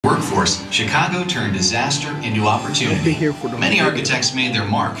workforce, Chicago turned disaster into opportunity. Many architects made their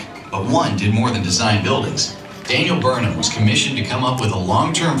mark, but one did more than design buildings. Daniel Burnham was commissioned to come up with a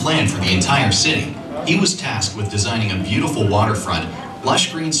long-term plan for the entire city. He was tasked with designing a beautiful waterfront,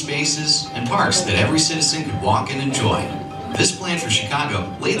 lush green spaces, and parks that every citizen could walk and enjoy. This plan for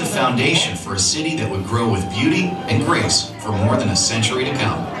Chicago laid the foundation for a city that would grow with beauty and grace for more than a century to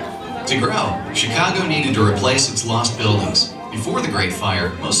come. To grow, Chicago needed to replace its lost buildings. Before the Great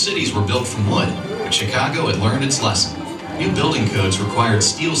Fire, most cities were built from wood, but Chicago had learned its lesson. New building codes required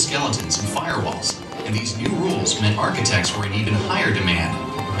steel skeletons and firewalls, and these new rules meant architects were in even higher demand.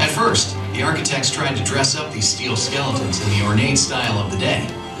 At first, the architects tried to dress up these steel skeletons in the ornate style of the day,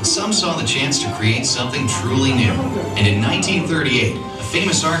 but some saw the chance to create something truly new. And in 1938, a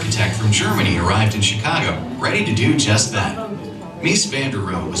famous architect from Germany arrived in Chicago, ready to do just that. Mies van der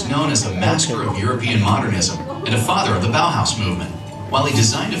Rohe was known as the master of European modernism and a father of the Bauhaus movement. While he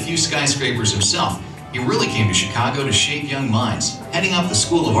designed a few skyscrapers himself, he really came to Chicago to shape young minds, heading up the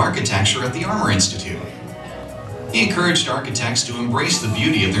School of Architecture at the Armour Institute. He encouraged architects to embrace the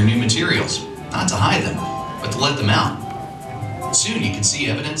beauty of their new materials, not to hide them, but to let them out. Soon you could see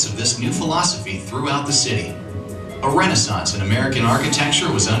evidence of this new philosophy throughout the city. A renaissance in American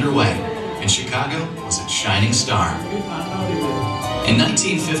architecture was underway, and Chicago was its shining star. In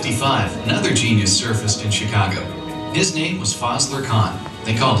 1955, another genius surfaced in Chicago. His name was Fazlur Khan.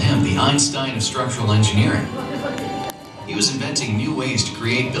 They called him the Einstein of structural engineering. He was inventing new ways to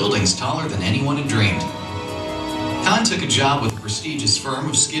create buildings taller than anyone had dreamed. Khan took a job with the prestigious firm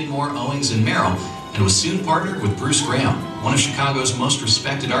of Skidmore, Owings & Merrill and was soon partnered with Bruce Graham, one of Chicago's most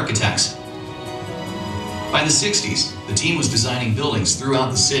respected architects. By the 60s, the team was designing buildings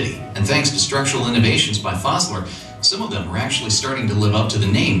throughout the city, and thanks to structural innovations by Fazlur, some of them were actually starting to live up to the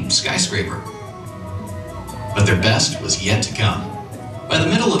name skyscraper. But their best was yet to come. By the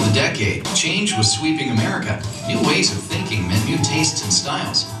middle of the decade, change was sweeping America. New ways of thinking meant new tastes and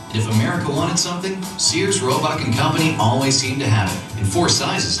styles. And if America wanted something, Sears, Roebuck & Company always seemed to have it, in 4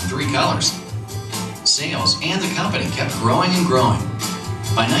 sizes and 3 colors. Sales and the company kept growing and growing.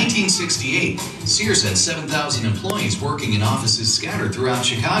 By 1968, Sears had 7,000 employees working in offices scattered throughout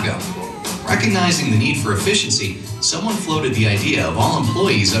Chicago. Recognizing the need for efficiency, someone floated the idea of all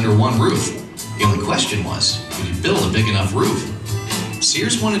employees under one roof. The only question was, could you build a big enough roof?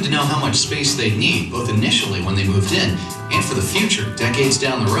 Sears wanted to know how much space they'd need, both initially when they moved in, and for the future, decades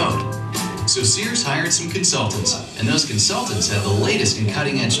down the road. So Sears hired some consultants, and those consultants had the latest in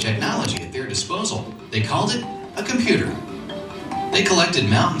cutting-edge technology at their disposal. They called it a computer. They collected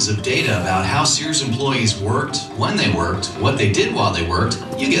mountains of data about how Sears employees worked, when they worked, what they did while they worked.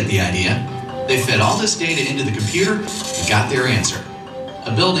 You get the idea. They fed all this data into the computer and got their answer.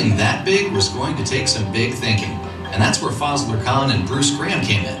 A building that big was going to take some big thinking, and that's where Fazlur Khan and Bruce Graham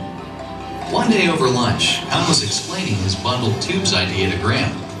came in. One day over lunch, Khan was explaining his bundled tubes idea to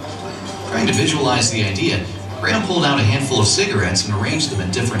Graham. Trying to visualize the idea, Graham pulled out a handful of cigarettes and arranged them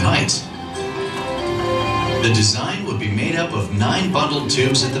at different heights. The design would be made up of 9 bundled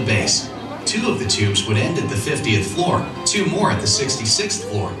tubes at the base. 2 of the tubes would end at the 50th floor, 2 more at the 66th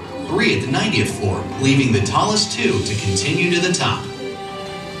floor, 3 at the 90th floor, leaving the tallest 2 to continue to the top.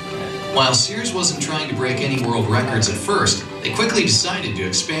 While Sears wasn't trying to break any world records at first, they quickly decided to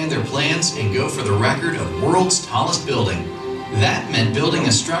expand their plans and go for the record of world's tallest building. That meant building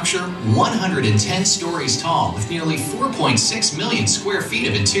a structure 110 stories tall with nearly 4.6 million square feet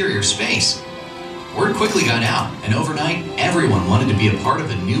of interior space. Word quickly got out, and overnight, everyone wanted to be a part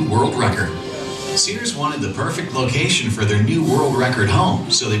of a new world record. Sears wanted the perfect location for their new world record home,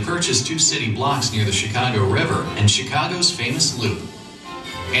 so they purchased 2 city blocks near the Chicago River and Chicago's famous Loop.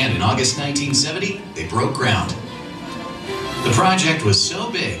 And in August 1970, they broke ground. The project was so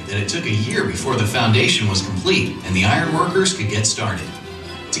big that it took a year before the foundation was complete and the iron workers could get started.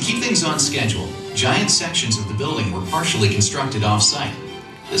 To keep things on schedule, giant sections of the building were partially constructed off-site.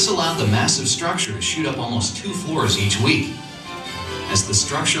 This allowed the massive structure to shoot up almost 2 floors each week. As the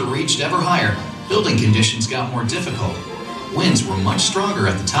structure reached ever higher, building conditions got more difficult. Winds were much stronger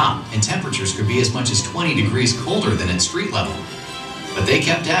at the top, and temperatures could be as much as 20 degrees colder than at street level. But they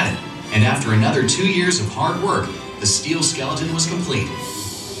kept at it, and after another 2 years of hard work, the steel skeleton was complete.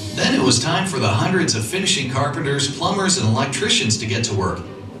 Then it was time for the hundreds of finishing carpenters, plumbers, and electricians to get to work.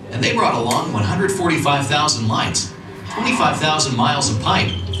 And they brought along 145,000 lights, 25,000 miles of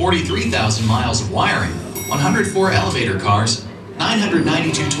pipe, 43,000 miles of wiring, 104 elevator cars,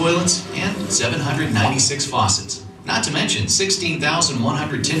 992 toilets, and 796 faucets. Not to mention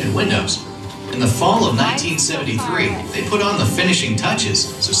 16,100 tinted windows. In the fall of 1973, they put on the finishing touches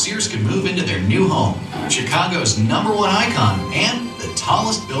so Sears could move into their new home, Chicago's #1 icon and the the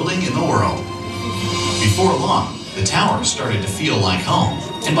tallest building in the world. Before long, the tower started to feel like home.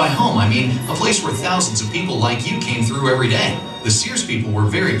 And by home, I mean a place where thousands of people like you came through every day. The Sears people were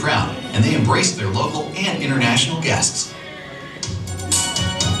very proud, and they embraced their local and international guests.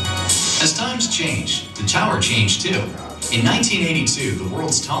 As times changed, the tower changed too. In 1982, the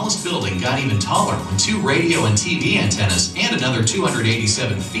world's tallest building got even taller when 2 radio and TV antennas and another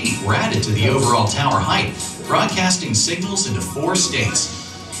 287 feet were added to the overall tower height, broadcasting signals into 4 states.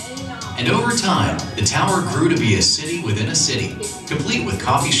 And over time, the tower grew to be a city within a city, complete with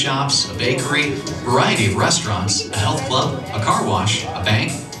coffee shops, a bakery, variety of restaurants, a health club, a car wash, a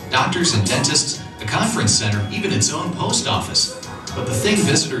bank, doctors and dentists, a conference center, even its own post office. But the thing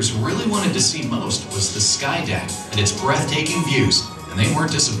visitors really wanted to see most was the sky deck and its breathtaking views, and they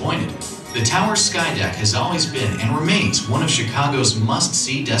weren't disappointed. The tower's sky deck has always been and remains one of Chicago's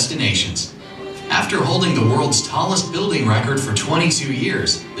must-see destinations. After holding the world's tallest building record for 22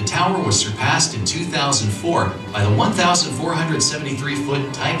 years, the tower was surpassed in 2004 by the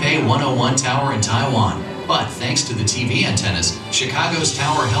 1,473-foot Taipei 101 Tower in Taiwan. But thanks to the TV antennas, Chicago's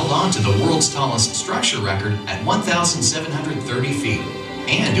tower held on to the world's tallest structure record at 1,730 feet.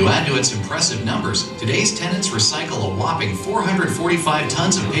 And to add to its impressive numbers, today's tenants recycle a whopping 445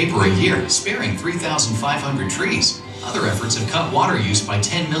 tons of paper a year, sparing 3,500 trees. Other efforts have cut water use by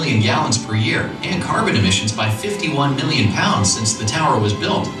 10 million gallons per year and carbon emissions by 51 million pounds since the tower was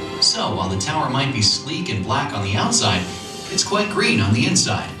built. So while the tower might be sleek and black on the outside, it's quite green on the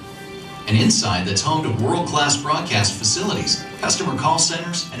inside. An inside that's home to world-class broadcast facilities, customer call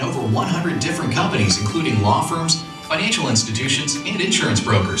centers, and over 100 different companies including law firms, financial institutions, and insurance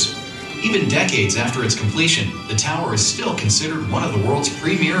brokers. Even decades after its completion, the tower is still considered one of the world's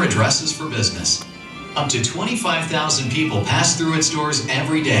premier addresses for business. Up to 25,000 people pass through its doors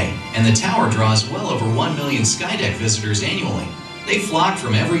every day, and the tower draws well over 1 million Skydeck visitors annually. They flock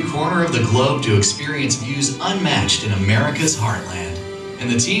from every corner of the globe to experience views unmatched in America's heartland. And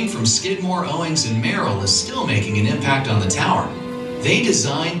the team from Skidmore, Owings, and Merrill is still making an impact on the tower. They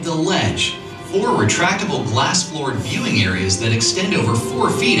designed the Ledge, 4 retractable glass-floored viewing areas that extend over 4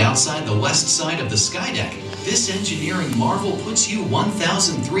 feet outside the west side of the Skydeck. This engineering marvel puts you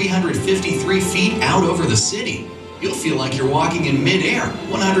 1,353 feet out over the city. You'll feel like you're walking in mid-air,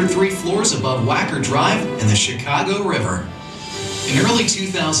 103 floors above Wacker Drive and the Chicago River. In early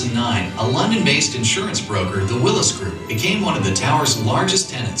 2009, a London-based insurance broker, the Willis Group, became one of the tower's largest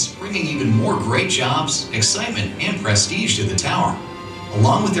tenants, bringing even more great jobs, excitement, and prestige to the tower.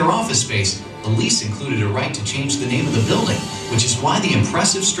 Along with their office space, the lease included a right to change the name of the building, which is why the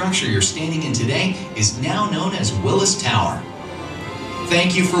impressive structure you're standing in today is now known as Willis Tower.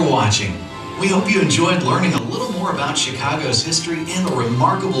 Thank you for watching. We hope you enjoyed learning a little more about Chicago's history and the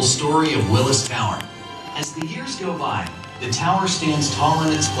remarkable story of Willis Tower. As the years go by, the tower stands tall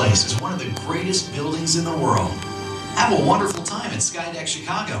in its place as one of the greatest buildings in the world. Have a wonderful time at Skydeck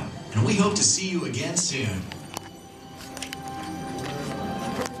Chicago, and we hope to see you again soon.